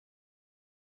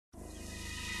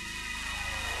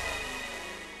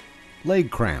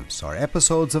Leg cramps are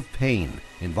episodes of pain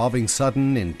involving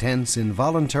sudden, intense,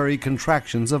 involuntary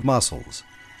contractions of muscles.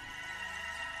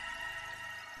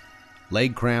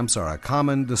 Leg cramps are a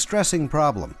common, distressing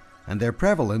problem, and their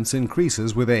prevalence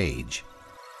increases with age.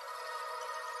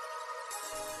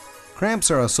 Cramps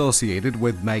are associated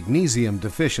with magnesium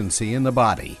deficiency in the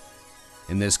body.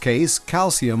 In this case,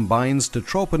 calcium binds to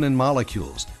troponin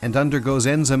molecules and undergoes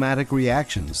enzymatic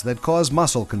reactions that cause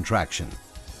muscle contraction.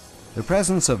 The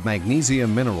presence of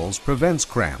magnesium minerals prevents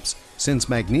cramps, since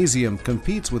magnesium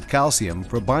competes with calcium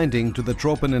for binding to the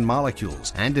troponin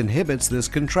molecules and inhibits this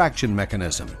contraction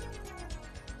mechanism.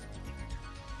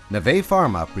 Neve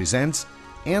Pharma presents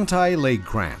Anti Leg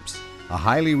Cramps, a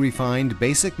highly refined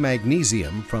basic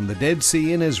magnesium from the Dead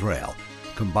Sea in Israel,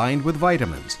 combined with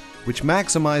vitamins, which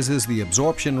maximizes the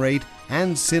absorption rate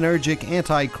and synergic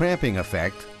anti-cramping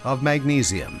effect of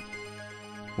magnesium.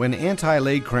 When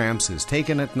anti-leg cramps is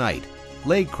taken at night,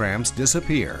 leg cramps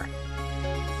disappear.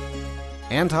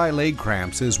 Anti-leg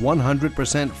cramps is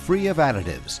 100% free of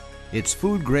additives. It's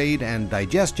food grade and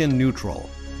digestion neutral.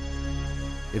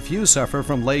 If you suffer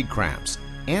from leg cramps,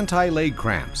 anti-leg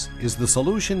cramps is the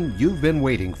solution you've been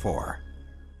waiting for.